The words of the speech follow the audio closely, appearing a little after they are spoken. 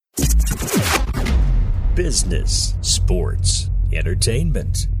business, sports,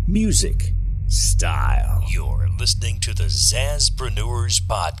 entertainment, music, style. You're listening to the Zazzpreneurs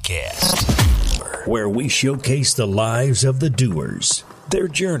Podcast, where we showcase the lives of the doers, their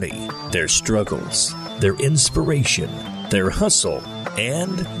journey, their struggles, their inspiration, their hustle,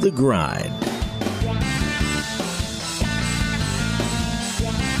 and the grind.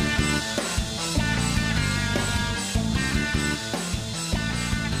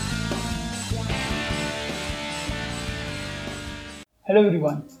 Hello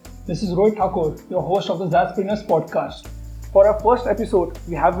everyone, this is Rohit Thakur, your host of the Zazzpreneurs Podcast. For our first episode,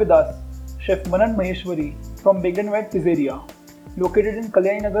 we have with us Chef Manan Maheshwari from Baked and White Pizzeria, located in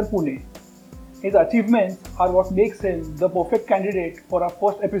Kalyani Nagar, Pune. His achievements are what makes him the perfect candidate for our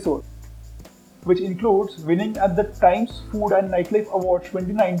first episode, which includes winning at the Times Food and Nightlife Awards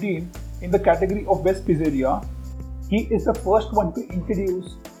 2019 in the category of Best Pizzeria. He is the first one to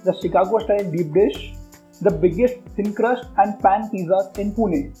introduce the Chicago-style deep dish, the biggest thin crust and pan pizzas in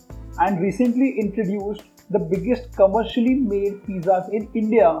Pune, and recently introduced the biggest commercially made pizzas in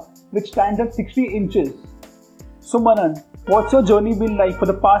India, which stands at 60 inches. So Manan, what's your journey been like for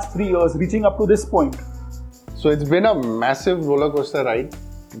the past 3 years reaching up to this point? So it's been a massive roller coaster ride.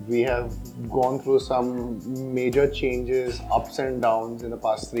 We have gone through some major changes, ups and downs in the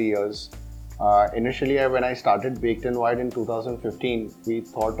past 3 years. Initially, when I started Baked and White in 2015, we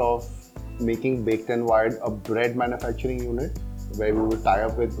thought of making Baked and White a bread manufacturing unit where we would tie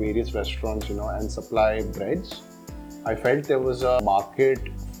up with various restaurants, and supply breads. I felt there was a market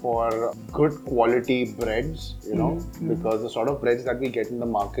for good quality breads, because the sort of breads that we get in the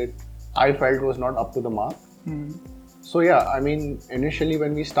market, I felt was not up to the mark. So initially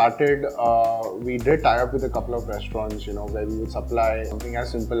when we started, we did tie up with a couple of restaurants, where we would supply something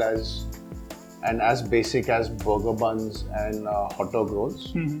as simple as and as basic as burger buns and hot dog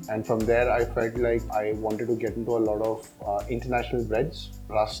rolls. And from there, I felt like I wanted to get into a lot of international breads,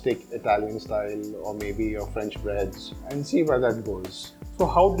 rustic Italian style, or maybe your French breads, and see where that goes. So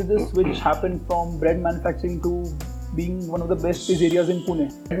how did this switch happen from bread manufacturing to being one of the best pizzerias in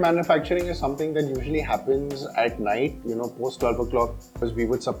Pune? Bread manufacturing is something that usually happens at night, post 12 o'clock, because we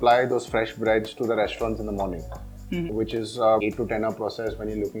would supply those fresh breads to the restaurants in the morning. Which is 8 to 10 hour process when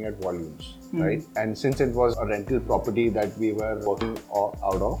you're looking at volumes, right? And since it was a rental property that we were working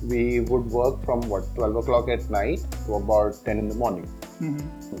out of, we would work from 12 o'clock at night to about 10 in the morning.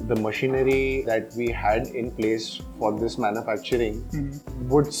 The machinery that we had in place for this manufacturing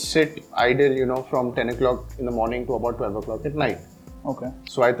would sit idle, from 10 o'clock in the morning to about 12 o'clock at night. Okay.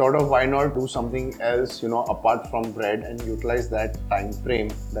 So I thought of why not do something else, apart from bread and utilize that time frame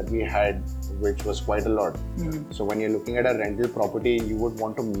that we had, which was quite a lot. So when you're looking at a rental property, you would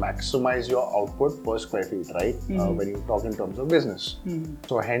want to maximize your output per square feet, right? When you talk in terms of business.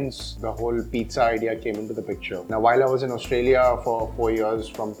 So hence the whole pizza idea came into the picture. Now, while I was in Australia for 4 years,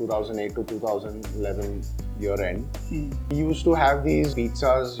 from 2008 to 2011 year end, we used to have these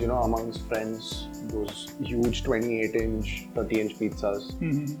pizzas, amongst friends, those huge 28-inch, 30-inch pizzas,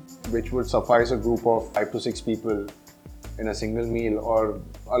 which would suffice a group of 5 to 6 people in a single meal. Or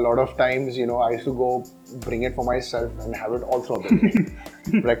a lot of times, I used to go bring it for myself and have it all throughout the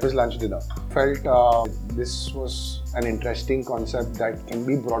day. Breakfast, lunch, dinner. Felt this was an interesting concept that can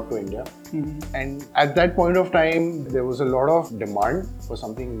be brought to India. And at that point of time, there was a lot of demand for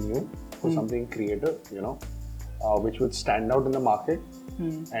something new, for something creative, which would stand out in the market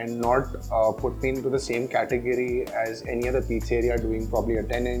and not put me into the same category as any other pizzeria doing probably a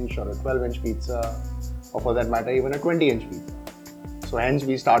 10-inch or a 12-inch pizza, or for that matter, even a 20-inch pizza. So hence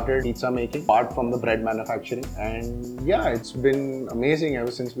we started pizza making, apart from the bread manufacturing. And yeah, it's been amazing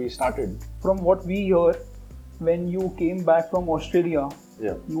ever since we started. From what we hear, when you came back from Australia,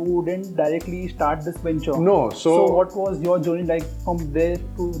 you didn't directly start this venture. No. So what was your journey like from there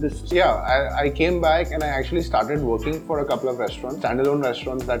to this? Yeah, I came back and I actually started working for a couple of restaurants, standalone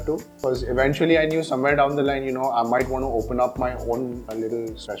restaurants that too. Because eventually I knew somewhere down the line, I might want to open up my own little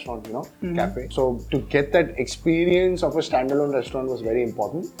restaurant, cafe. So to get that experience of a standalone restaurant was very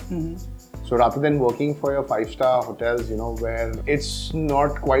important. So rather than working for your 5-star hotels, where it's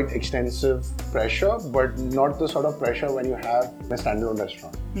not quite extensive pressure, but not the sort of pressure when you have a standalone restaurant.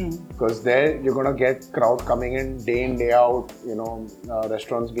 Because there you're going to get crowd coming in day out,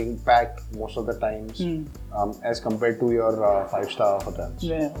 restaurants being packed most of the times as compared to your 5-star hotels.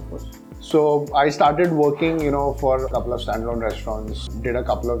 Yeah, of course. So I started working, for a couple of standalone restaurants, did a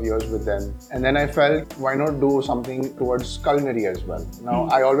couple of years with them. And then I felt, why not do something towards culinary as well? Now,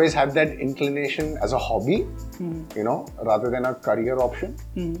 I always had that inclination as a hobby, rather than a career option,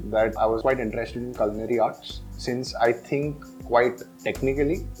 that I was quite interested in culinary arts. Since I think quite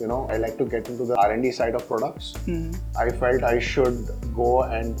technically, I like to get into the R&D side of products. I felt I should go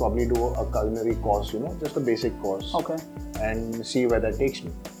and probably do a culinary course, just a basic course. Okay. And see where that takes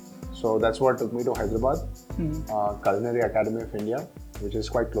me. So that's what took me to Hyderabad, Culinary Academy of India, which is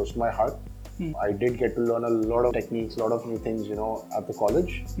quite close to my heart. I did get to learn a lot of techniques, a lot of new things, at the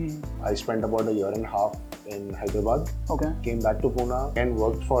college. I spent about a year and a half in Hyderabad. Okay. Came back to Pune and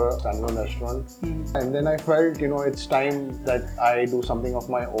worked for a standalone restaurant. And then I felt, it's time that I do something of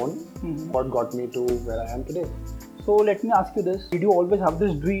my own. What got me to where I am today. So let me ask you this. Did you always have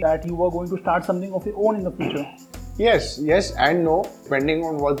this dream that you were going to start something of your own in the future? Yes and no, depending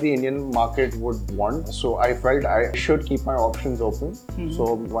on what the Indian market would want. So I felt I should keep my options open.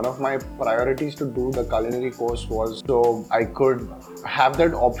 So one of my priorities to do the culinary course was so I could have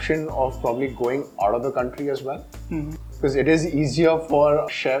that option of probably going out of the country as well. Because it is easier for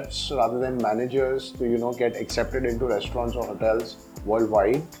chefs rather than managers to, get accepted into restaurants or hotels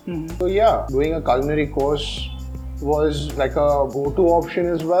worldwide. So yeah, doing a culinary course was like a go-to option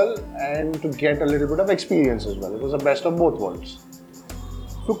as well, and to get a little bit of experience as well. It was the best of both worlds.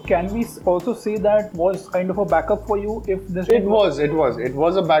 So can we also say that was kind of a backup for you if this... It was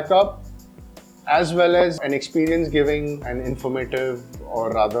a backup as well as an experience giving and informative, or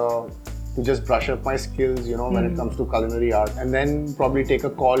rather to just brush up my skills, when it comes to culinary art, and then probably take a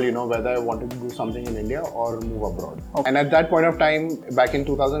call, whether I wanted to do something in India or move abroad. Okay. And at that point of time, back in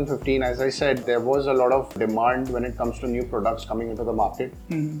 2015, as I said, there was a lot of demand when it comes to new products coming into the market.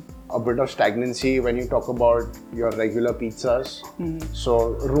 A bit of stagnancy when you talk about your regular pizzas.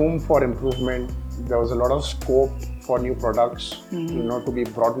 So room for improvement. There was a lot of scope for new products, to be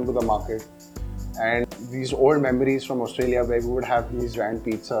brought into the market. And these old memories from Australia where we would have these giant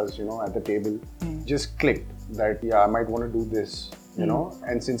pizzas, at the table, just clicked that, I might want to do this,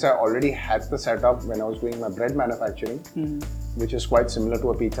 And since I already had the setup when I was doing my bread manufacturing, which is quite similar to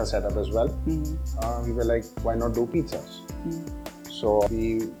a pizza setup as well, we were like, why not do pizzas? So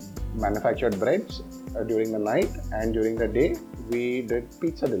we manufactured breads during the night, and during the day, we did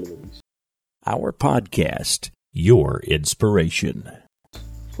pizza deliveries. Our podcast, your inspiration.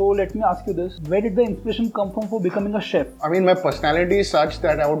 So let me ask you this, where did the inspiration come from for becoming a chef? I mean, my personality is such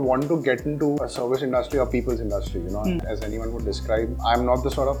that I would want to get into a service industry or people's industry, as anyone would describe. I'm not the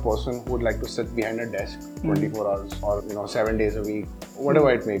sort of person who would like to sit behind a desk 24 hours or, 7 days a week,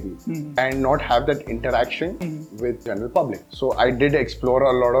 whatever it may be, and not have that interaction with general public. So I did explore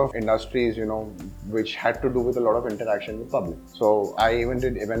a lot of industries, which had to do with a lot of interaction with public. So I even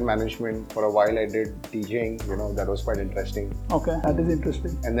did event management for a while. I did DJing, that was quite interesting. Okay, that is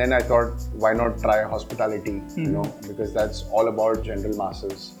interesting. And then I thought, why not try hospitality, because that's all about general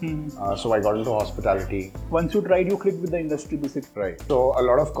masses. So I got into hospitality. Once you tried, you clicked with the industry basically. Right. So a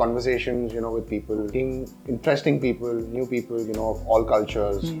lot of conversations, with people, meeting interesting people, new people, of all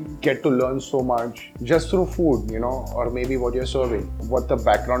cultures. Get to learn so much just through food, or maybe what you're serving, what the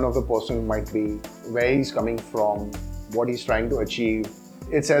background of the person might be, where he's coming from, what he's trying to achieve.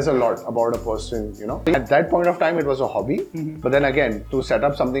 It says a lot about a person, At that point of time, it was a hobby. But then again, to set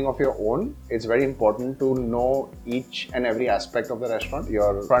up something of your own, it's very important to know each and every aspect of the restaurant.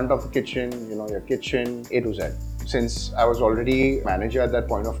 Your front of the kitchen, your kitchen, A to Z. Since I was already manager at that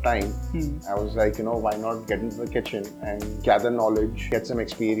point of time, I was like, why not get into the kitchen and gather knowledge, get some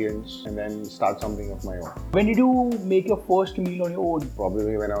experience, and then start something of my own. When did you make your first meal on your own?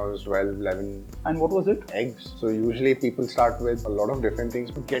 Probably when I was 12, 11. And what was it? Eggs. So usually people start with a lot of different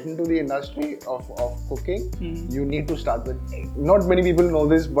things. To get into the industry of cooking, you need to start with eggs. Not many people know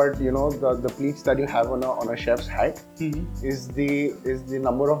this, but the pleats that you have on a chef's hat is the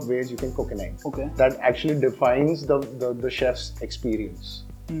number of ways you can cook an egg. Okay. That actually defines the chef's experience.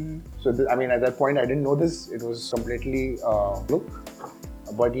 So at that point I didn't know this. It was completely fluke.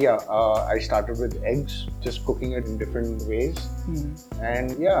 But yeah, I started with eggs, just cooking it in different ways.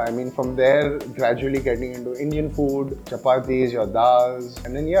 And yeah, from there, gradually getting into Indian food, chapatis, your dals,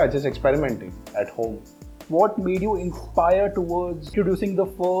 and then just experimenting at home. What made you inspire towards introducing the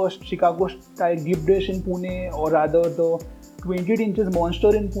first Chicago-style deep dish in Pune, or rather the 28 inches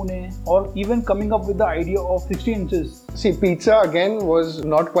monster in Pune, or even coming up with the idea of 60 inches? See, pizza again was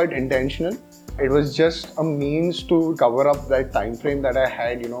not quite intentional. It was just a means to cover up that time frame that I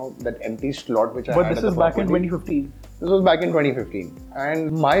had, that empty slot which I had. But this is back in 2015. This was back in 2015.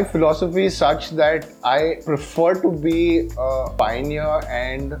 And my philosophy is such that I prefer to be a pioneer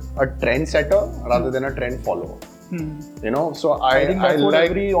and a trendsetter rather than a trend follower. So I think that's what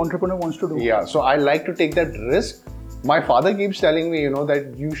every entrepreneur wants to do. Yeah, so I like to take that risk. My father keeps telling me,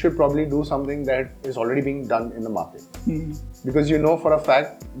 that you should probably do something that is already being done in the market. Because for a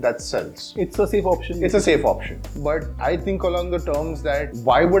fact that sells. It's a safe option. It's a safe option. But I think along the terms that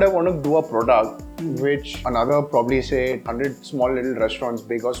why would I want to do a product which another probably say 100 small little restaurants,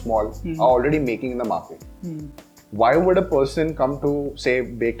 big or small, are already making in the market? Why would a person come to say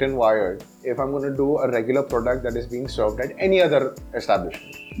Baked and Wired if I'm going to do a regular product that is being served at any other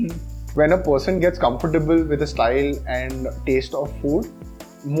establishment? When a person gets comfortable with the style and taste of food,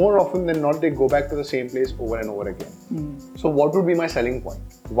 more often than not, they go back to the same place over and over again. So what would be my selling point?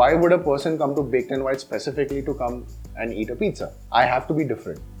 Why would a person come to Baked and Wired specifically to come and eat a pizza? I have to be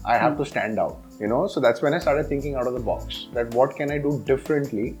different. I have to stand out, So that's when I started thinking out of the box, that what can I do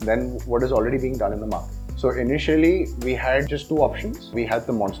differently than what is already being done in the market? So initially, we had just two options. We had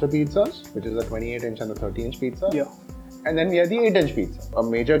the Monster pizzas, which is the 28-inch and the 30-inch pizza. Yeah. And then we had the 8-inch pizza. A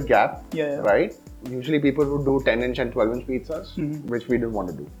major gap, Yeah. right? Usually people would do 10-inch and 12-inch pizzas, which we didn't want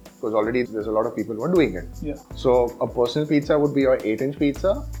to do. Because already there's a lot of people who are doing it. Yeah. So a personal pizza would be your 8-inch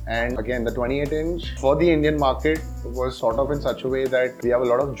pizza. And again, the 28-inch for the Indian market was sort of in such a way that we have a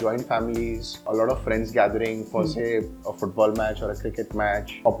lot of joint families, a lot of friends gathering for say a football match or a cricket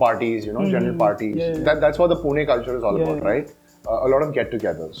match or parties, general parties. Yeah. That's what the Pune culture is all about, right? A lot of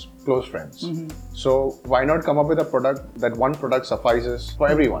get-togethers, close friends. So why not come up with a product that one product suffices for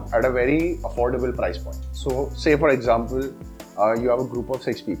everyone at a very affordable price point? So say for example, you have a group of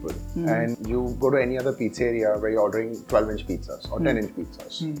 6 people and you go to any other pizzeria where you're ordering 12-inch pizzas or 10-inch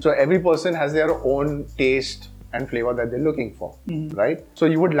pizzas. So every person has their own taste and flavor that they're looking for, right? So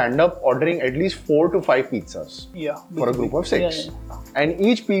you would land up ordering at least 4 to 5 pizzas for a group of 6. And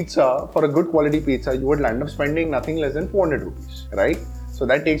each pizza, for a good quality pizza, you would land up spending nothing less than 400 rupees, right? So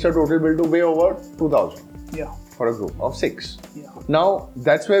that takes your total bill to way over 2000 for a group of 6. Now,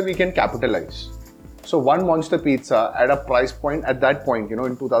 that's where we can capitalize. So one Monster pizza at a price point, at that point, in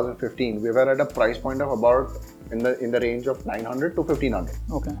 2015, we were at a price point of about in the range of 900 to 1500.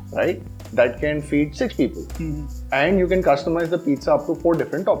 Okay. Right? That can feed 6 people. And you can customize the pizza up to 4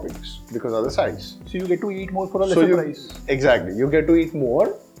 different toppings because of the size. So you get to eat more for a lesser price. Exactly. You get to eat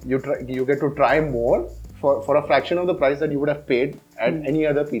more. You get to try more for a fraction of the price that you would have paid at any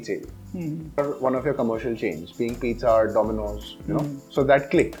other pizzeria. Or one of your commercial chains, being Pizza or Domino's, So that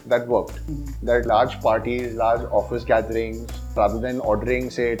clicked, that worked. That large parties, large office gatherings, rather than ordering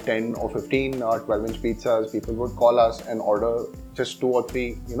say 10 or 15 or 12-inch pizzas, people would call us and order just 2 or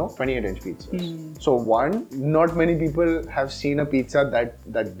 3, 28-inch pizzas. So one, not many people have seen a pizza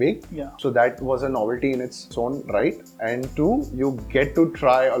that big. So that was a novelty in its own right. And 2, you get to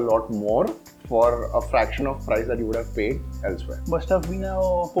try a lot more for a fraction of price that you would have paid elsewhere. Must have been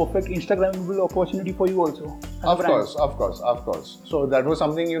a perfect Instagrammable opportunity for you also. Of course. So that was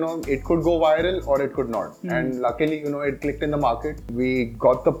something, it could go viral or it could not. And luckily, it clicked in the market. We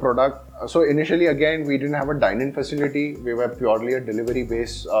got the product. So initially, again, we didn't have a dine-in facility. We were purely a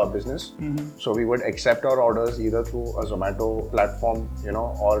delivery-based business. So we would accept our orders either through a Zomato platform,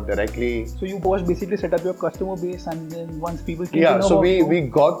 or directly. So you first basically set up your customer base, and then once people came to know we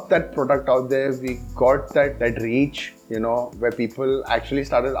got that product out there. We got that reach, where people actually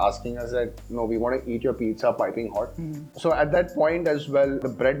started asking us that, no, we want to eat your pizza piping hot. So at that point as well, the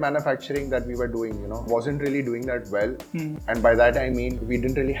bread manufacturing that we were doing, wasn't really doing that well. And by that I mean, we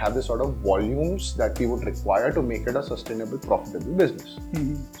didn't really have the sort of volumes that we would require to make it a sustainable, profitable business.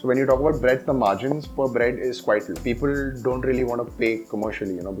 So when you talk about bread, the margins per bread is quite low. People don't really want to pay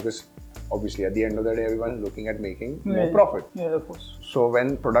commercially, because obviously at the end of the day, everyone's looking at making more profit. Yeah, of course. So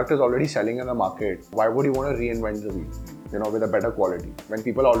when product is already selling in the market, why would you want to reinvent the wheel, with a better quality? When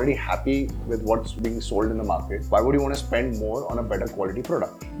people are already happy with what's being sold in the market, why would you want to spend more on a better quality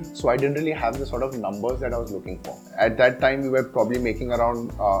product? So I didn't really have the sort of numbers that I was looking for. At that time, we were probably making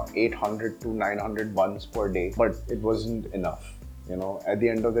around 800 to 900 buns per day, but it wasn't enough. At the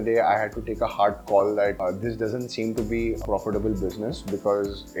end of the day, I had to take a hard call that this doesn't seem to be a profitable business,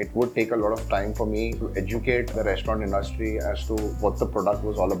 because it would take a lot of time for me to educate the restaurant industry as to what the product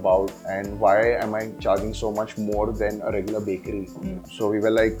was all about and why am I charging so much more than a regular bakery. So we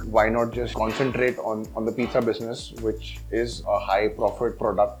were like, why not just concentrate on the pizza business, which is a high profit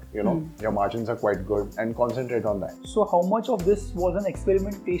product, your margins are quite good, and concentrate on that. So how much of this was an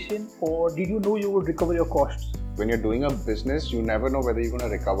experimentation, or did you know you would recover your costs? when you're doing a business, you never know whether you're going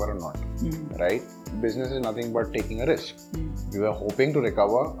to recover or not, right? Business is nothing but taking a risk. We were hoping to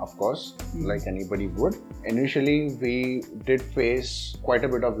recover, of course, like anybody would. Initially, we did face quite a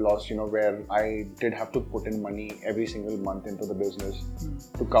bit of loss, where I did have to put in money every single month into the business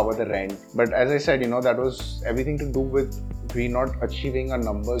to cover the rent. But as I said, that was everything to do with we not achieving our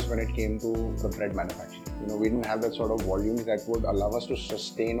numbers when it came to the bread manufacturing. We didn't have that sort of volumes that would allow us to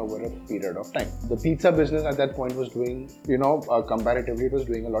sustain over a period of time. The pizza business at that point was doing, comparatively, it was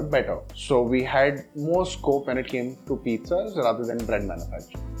doing a lot better. So we had more scope when it came to pizzas rather than bread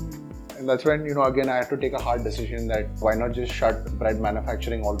manufacturing. And that's when, again, I had to take a hard decision that why not just shut bread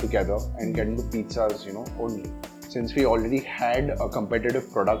manufacturing altogether and get into pizzas, only. Since we already had a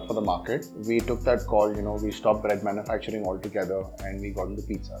competitive product for the market, we took that call, we stopped bread manufacturing altogether and we got into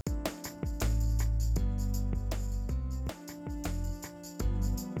pizza.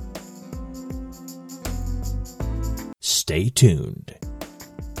 Stay tuned.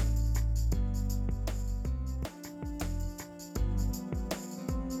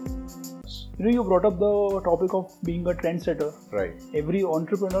 You brought up the topic of being a trendsetter. Right. Every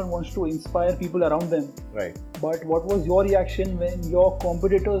entrepreneur wants to inspire people around them. Right. But what was your reaction when your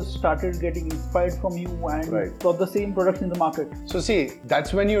competitors started getting inspired from you and for the same products in the market? So see,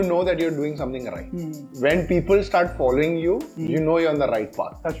 that's when you know that you're doing something right. When people start following you, you know you're on the right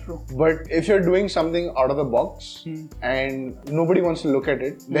path. That's true. But if you're doing something out of the box and nobody wants to look at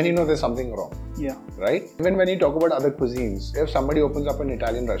it, then you know there's something wrong. Yeah. Right? Even when you talk about other cuisines, if somebody opens up an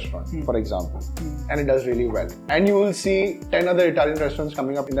Italian restaurant, for example, and it does really well, and you will see 10 other Italian restaurants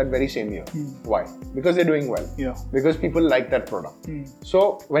coming up in that very same year. Why? Because they're doing well. Yeah. Because people like that product.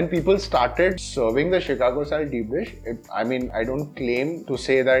 So when people started serving the Chicago style deep dish, I don't claim to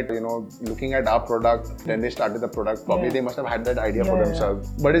say that, looking at our product, then they started the product. Probably they must have had that idea for themselves.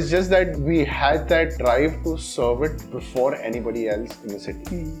 But it's just that we had that drive to serve it before anybody else in the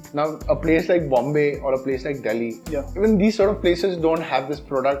city. Now, a place like Bombay or a place like Delhi, even these sort of places don't have this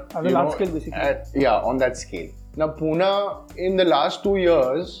product. On a large scale, basically. On that scale. Now, Pune in the last 2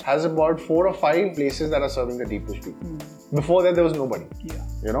 years has about 4 or 5 places that are serving the deep dish pizza. Before that, there was nobody.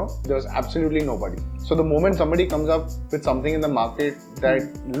 There was absolutely nobody. So the moment somebody comes up with something in the market that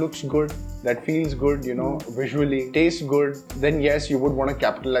looks good, that feels good, visually, tastes good, then yes, you would want to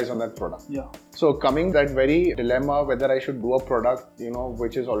capitalize on that product. So coming that very dilemma whether I should do a product,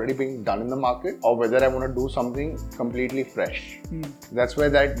 which is already being done in the market, or whether I want to do something completely fresh. That's where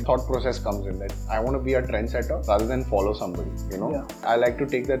that thought process comes in, that I want to be a trendsetter rather than follow somebody, I like to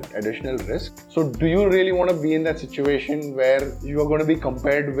take that additional risk. So do you really want to be in that situation where you are going to be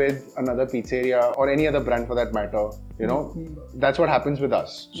compared with another pizzeria or any other brand for that matter? That's what happens with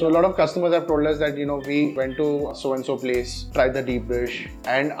us. So a lot of customers have told us that, we went to so-and-so place, tried the deep dish,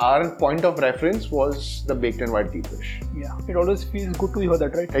 and our point of reference was the baked and white deep dish. Yeah, it always feels good to hear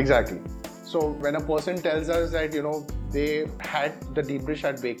that, right? Exactly. So when a person tells us that, they had the deep dish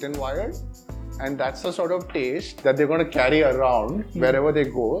at Baked and Wired, and that's the sort of taste that they're going to carry around wherever they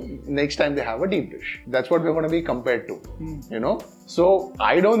go next time they have a deep dish. That's what we're going to be compared to, So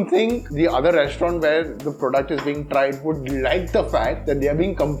I don't think the other restaurant where the product is being tried would like the fact that they are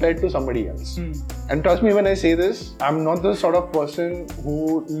being compared to somebody else. And trust me when I say this, I'm not the sort of person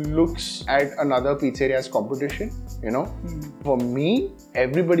who looks at another pizzeria as competition, For me,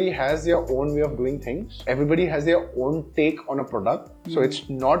 everybody has their own way of doing things. Everybody has their own take on a product. So it's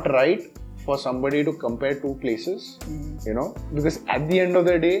not right for somebody to compare 2 places, because at the end of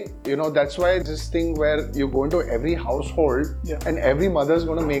the day, that's why this thing where you go into every household and every mother's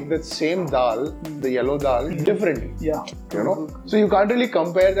going to make that same dal, the yellow dal, differently. So you can't really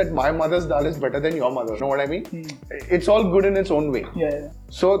compare that my mother's dal is better than your mother's. You know what I mean? It's all good in its own way.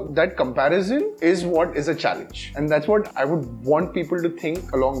 So that comparison is what is a challenge. And that's what I would want people to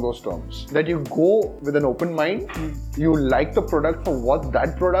think along those terms. That you go with an open mind, you like the product for what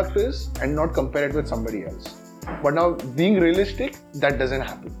that product is and not compare it with somebody else. But now, being realistic, that doesn't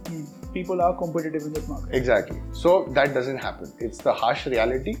happen. People are competitive in this market. Exactly. So that doesn't happen. It's the harsh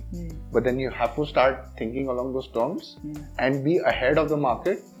reality. But then you have to start thinking along those terms and be ahead of the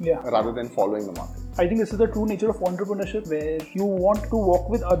market rather than following the market. I think this is the true nature of entrepreneurship, where you want to work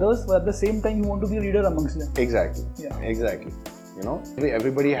with others, but at the same time you want to be a leader amongst them. Exactly. Exactly. You know,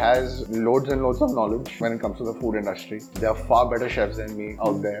 everybody has loads and loads of knowledge when it comes to the food industry. There are far better chefs than me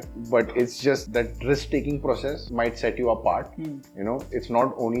out there, but it's just that risk-taking process might set you apart. You know, it's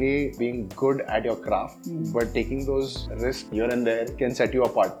not only being good at your craft, but taking those risks here and there can set you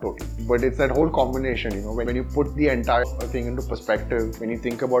apart totally. But it's that whole combination, you know, when you put the entire thing into perspective, when you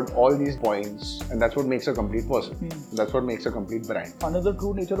think about all these points, and that's what makes a complete person. That's what makes a complete brand. Another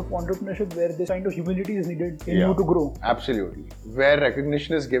true nature of entrepreneurship where this kind of humility is needed in you to grow. Absolutely. Where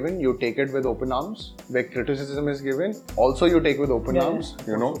recognition is given, you take it with open arms. Where criticism is given, also you take with open arms.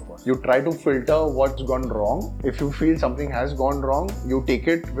 You know, you try to filter what's gone wrong. If you feel something has gone wrong, you take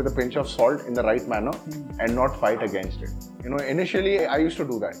it with a pinch of salt in the right manner and not fight against it. You know, initially I used to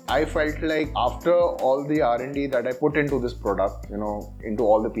do that. I felt like after all the R&D that I put into this product, you know, into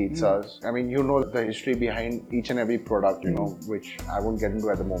all the pizzas. I mean, you know the history behind each and every product, you know, which I won't get into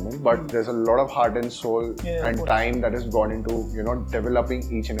at the moment. But there's a lot of heart and soul and time that has gone into, you know, developing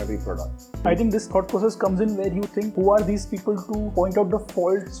each and every product. I think this thought process comes in where you think, who are these people to point out the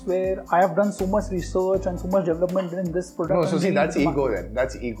faults where I have done so much research and so much development in this product? No, so see, that's ego then.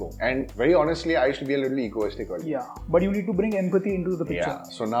 That's ego. And very honestly, I used to be a little egoistic earlier. Yeah, but you need to bring empathy into the picture. Yeah,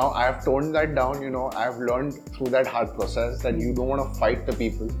 so now I have toned that down, you know, I've learned through that hard process that you don't want to fight the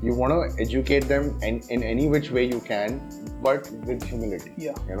people. You want to educate them in any which way you can, but with humility.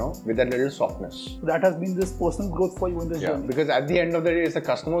 Yeah. You know, with that little softness. So that has been this personal growth for you in this journey. Because at the end of the day, it's the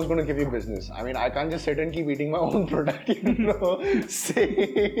customer who's going to give you business. I mean, I can't just sit and keep eating my own product, you know,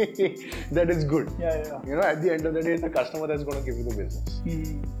 say that it's good. Yeah. You know, at the end of the day, it's the customer that's going to give you the business.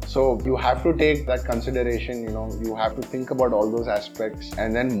 So you have to take that consideration, you know, you have to think about all those aspects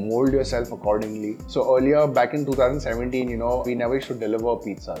and then mold yourself accordingly. So earlier, back in 2017, you know, we never used to deliver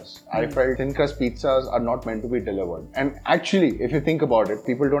pizzas. I felt thin crust pizzas are not meant to be delivered. And actually, if you think about it,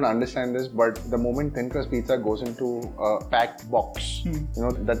 people don't understand this, but the moment thin crust pizza goes into a packed box, you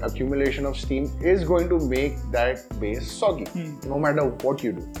know, that accumulation of steam is going to make that base soggy, no matter what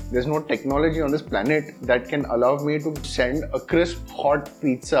you do. There's no technology on this planet that can allow me to send a crisp, hot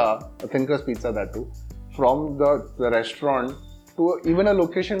pizza, a thin crust pizza that too, from the restaurant to even a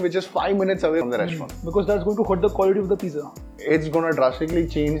location which is 5 minutes away from the restaurant. Because that's going to hurt the quality of the pizza. It's going to drastically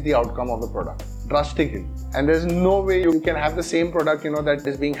change the outcome of the product. Drastically. And there's no way you can have the same product, you know, that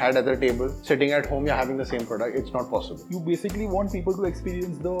is being had at the table. Sitting at home, you're having the same product. It's not possible. You basically want people to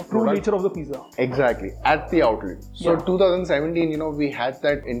experience the true nature of the pizza. Exactly. At the outlet. So 2017, you know, we had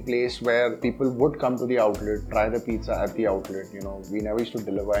that in place where people would come to the outlet, try the pizza at the outlet. You know, we never used to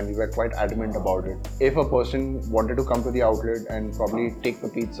deliver and we were quite adamant about it. If a person wanted to come to the outlet and probably take the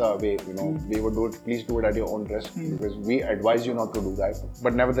pizza away, you know, we would do it, please do it at your own risk because we advise you not to do that.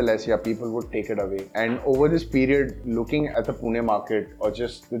 But nevertheless, people would take it away. And over this period, looking at the Pune market or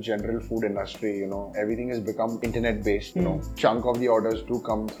just the general food industry, you know, everything has become internet based, you know, chunk of the orders do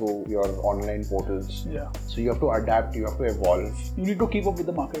come through your online portals. Yeah. So you have to adapt, you have to evolve. You need to keep up with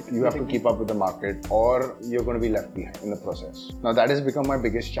the market. You have to keep up with the market or you're going to be left behind in the process. Now that has become my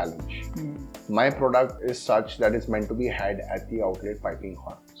biggest challenge. My product is such that it's meant to be had at the outlet piping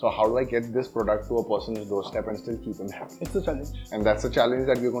hot. So how do I get this product to a person's doorstep and still keep them happy? It's a challenge. And that's a challenge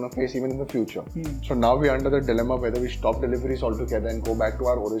that we're going to face even in the future. So now we're under the dilemma whether we stop deliveries altogether and go back to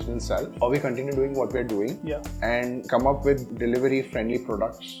our original self or we continue doing what we're doing and come up with delivery friendly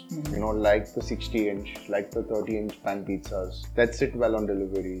products, you know, like the 60-inch, like the 30-inch pan pizzas that sit well on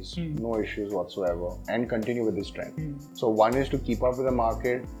deliveries, no issues whatsoever, and continue with this trend. So one is to keep up with the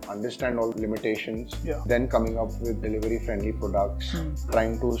market, understand all the limitations, then coming up with delivery friendly products,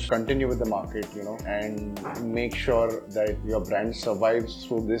 trying to continue with the market, you know, and make sure that your brand survives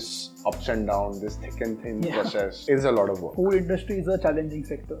through this ups and downs, this thick and thin process. It is a lot of work. Food industry is a challenging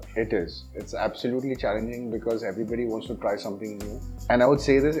sector. It is. It's absolutely challenging because everybody wants to try something new. And I would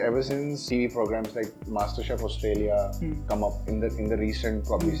say this ever since TV programs like MasterChef Australia come up in the recent,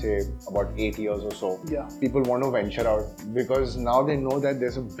 probably say about 8 years or so. People want to venture out because now they know that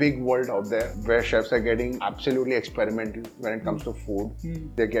there's a big world out there where chefs are getting absolutely experimental when it comes to food.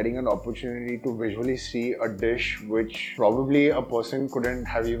 They're getting an opportunity to visually see a dish which probably a person couldn't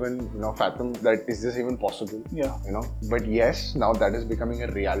have even, you know, fathomed that is this even possible? You know, but yes, now that is becoming a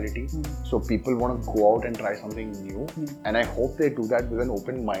reality. So people want to go out and try something new, and I hope they do that with an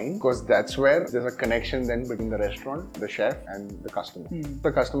open mind because that's where there's a connection then between the restaurant, the chef, and the customer. If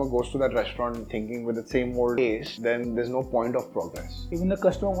the customer goes to that restaurant thinking with the same old taste, then there's no point of progress. Even the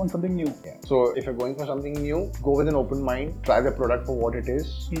customer wants something new. So if you're going for something new, go with an open mind, try the product for what it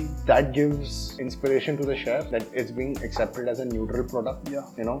is. That gives inspiration to the chef that it's being accepted as a neutral product.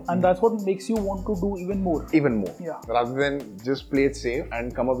 You know, and that's what makes you want to do even more. Rather than just play it safe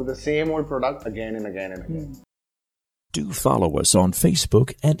and come up with the same old product again and again and again. Do follow us on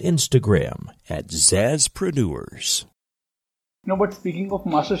Facebook and Instagram at Zazpreneurs. But speaking of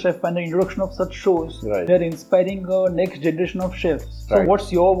MasterChef and the introduction of such shows, Right. they're inspiring a next generation of chefs. So Right.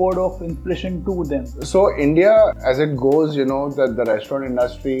 what's your word of inspiration to them? So India, as it goes, the restaurant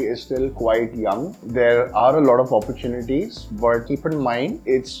industry is still quite young. There are a lot of opportunities, but keep in mind,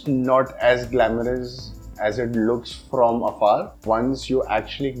 it's not as glamorous as it looks from afar. Once you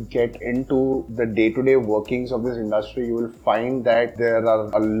actually get into the day-to-day workings of this industry, you will find that there are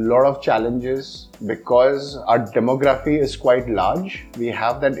a lot of challenges because our demography is quite large. We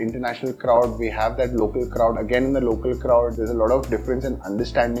have that international crowd, we have that local crowd. Again, in the local crowd, there's a lot of difference in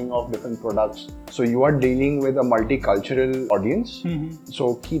understanding of different products. So you are dealing with a multicultural audience.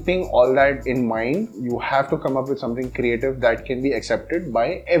 So keeping all that in mind, you have to come up with something creative that can be accepted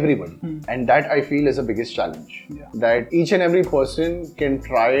by everybody. And that, I feel, is the biggest challenge. Yeah. That each and every person can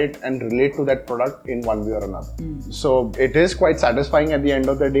try it and relate to that product in one way or another. So it is quite satisfying at the end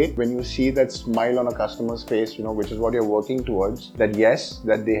of the day when you see that smile on a customer's face, which is what you're working towards, that yes,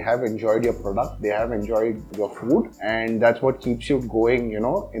 that they have enjoyed your product, they have enjoyed your food, and that's what keeps you going,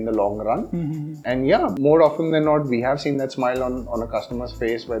 in the long run. And yeah, more often than not, we have seen that smile on a customer's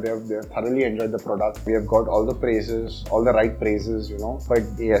face where they've thoroughly enjoyed the product. We have got all the praises, all the right praises, But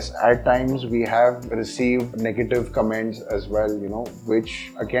yes, at times we have received negative comments as well,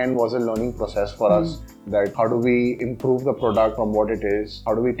 which again was a learning process for us. That how do we improve the product from what it is?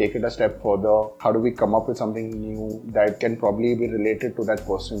 How do we take it a step further? How do we come up with something new that can probably be related to that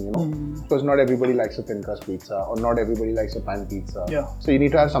person, Because not everybody likes a thin crust pizza or not everybody likes a pan pizza. Yeah. So you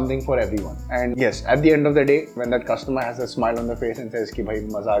need to have something for everyone. And yes, at the end of the day, when that customer has a smile on their face and says ki bhai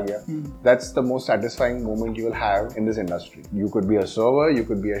maza aa gaya, that's the most satisfying moment you will have in this industry. You could be a server, you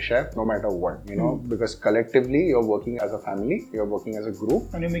could be a chef, no matter what, because collectively you're working as a family, you're working as a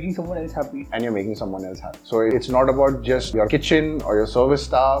group, And you're making someone else happy. and you're making someone else happy. So it's not about just your kitchen or your service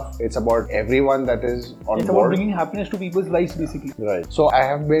staff, it's about everyone that is on It's about board. bringing happiness to people's lives, basically. Right. So I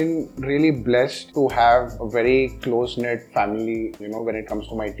have been really blessed to have a very close-knit family, when it comes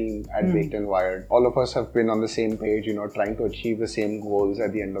to my team at Baked and Wired. All of us have been on the same page, trying to achieve the same goals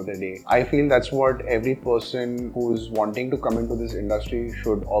at the end of the day. I feel that's what every person who's wanting to come into this industry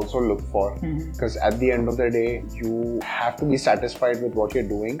should also look for. Because at the end of the day, you have to be satisfied with what you're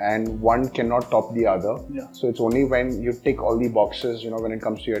doing, and one cannot top the other. Yeah. So it's only when you tick all the boxes, when it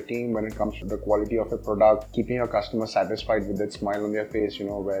comes to your team, when it comes to the quality of a product, keeping your customer satisfied with that smile on their face,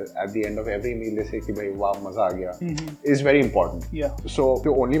 where at the end of every meal they say ki bhai wow, maza aa gaya, is very important. Yeah. So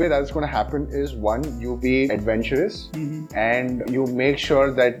the only way that's going to happen is one, you be adventurous and you make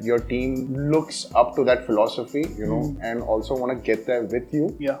sure that your team looks up to that philosophy, and also want to get there with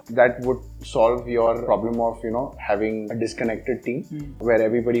you. Yeah. That would solve your problem of, having a disconnected team where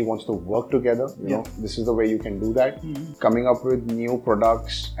everybody wants to work together. This is the way you can do that. Coming up with new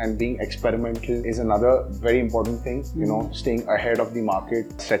products and being experimental is another very important thing. Staying ahead of the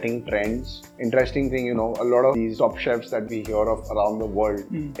market, setting trends. Interesting thing, a lot of these top chefs that we hear of around the world,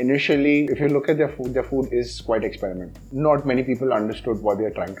 initially, if you look at their food is quite experimental. Not many people understood what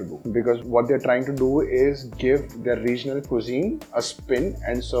they're trying to do, because what they're trying to do is give their regional cuisine a spin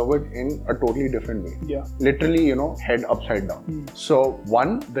and serve it in a totally different way. Yeah. Literally, head upside down. So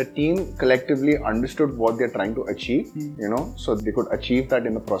one, the team collectively understood what they're trying to achieve, so they could achieve that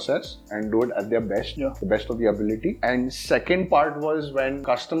in the process and do it at their best, the best of the ability. And second part was when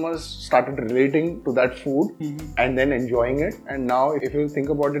customers started relating to that food and then enjoying it. And now, if you think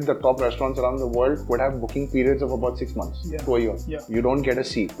about it, the top restaurants around the world would have booking periods of about 6 months to a year. Yeah. You don't get a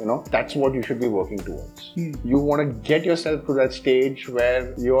seat, That's what you should be working towards. You want to get yourself to that stage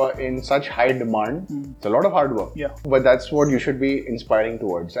where you're in such high demand. It's a lot of hard work. Yeah. But that's what you should be inspiring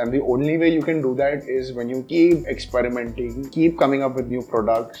towards. And the only way you can do that is when you keep experimenting, keep coming up with new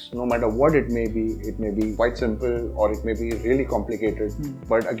products, no matter what it may be. It may be quite simple or it may be really complicated.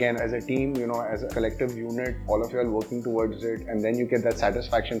 But again, as a team, as a collective unit, all of you are working towards it, and then you get that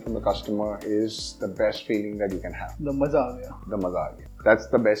satisfaction from the customer is the best feeling that you can have. The maza aa gaya. The maza aa gaya. That's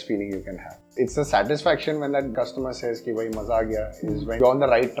the best feeling you can have. It's the satisfaction when that customer says ki bhai maza aa gaya, is when you're on the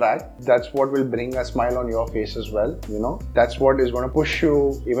right track. That's what will bring a smile on your face as well, That's what is going to push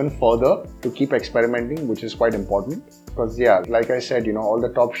you even further to keep experimenting, which is quite important. Because like I said, all the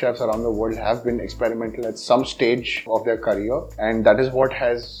top chefs around the world have been experimental at some stage of their career, and that is what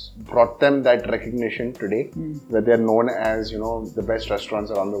has brought them that recognition today, where they're known as, the best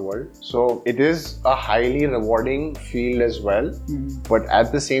restaurants around the world. So it is a highly rewarding field as well, but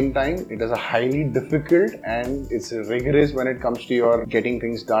at the same time, it is a highly difficult and it's rigorous when it comes to your getting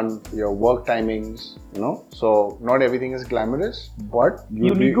things done, your work timings, So not everything is glamorous, but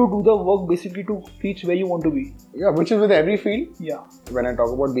you need to do the work basically to reach where you want to be. Yeah, which is with every field. Yeah. When I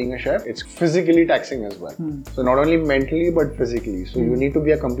talk about being a chef, it's physically taxing as well. So not only mentally but physically. So you need to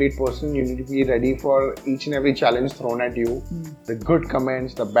be a complete person. You need to be ready for each and every challenge thrown at you. The good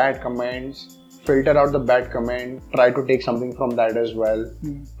comments, the bad comments. Filter out the bad comment, try to take something from that as well.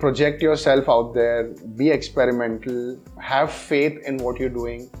 Project yourself out there, be experimental, have faith in what you're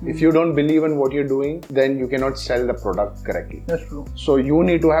doing. If you don't believe in what you're doing, then you cannot sell the product correctly. That's true. So you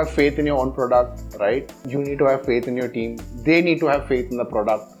need to have faith in your own product, right? You need to have faith in your team. They need to have faith in the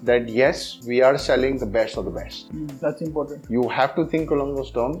product that yes, we are selling the best of the best. That's important. You have to think along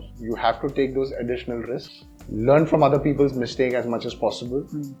those terms. You have to take those additional risks. Learn from other people's mistake as much as possible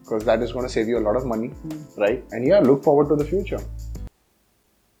because that is going to save you a lot of money, right? And yeah, look forward to the future.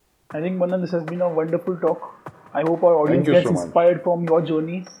 I think, Manan, this has been a wonderful talk. I hope our audience Thank you gets so much. inspired from your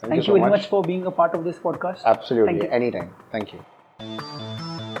journey. Thank you very much for being a part of this podcast. Absolutely. Thank you. Anytime. Thank you.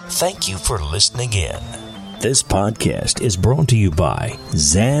 Thank you for listening in. This podcast is brought to you by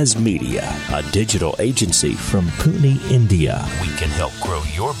Zaz Media, a digital agency from Pune, India. We can help grow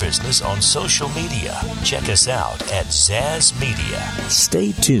your business on social media. Check us out at Zaz Media.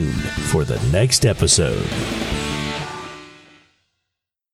 Stay tuned for the next episode.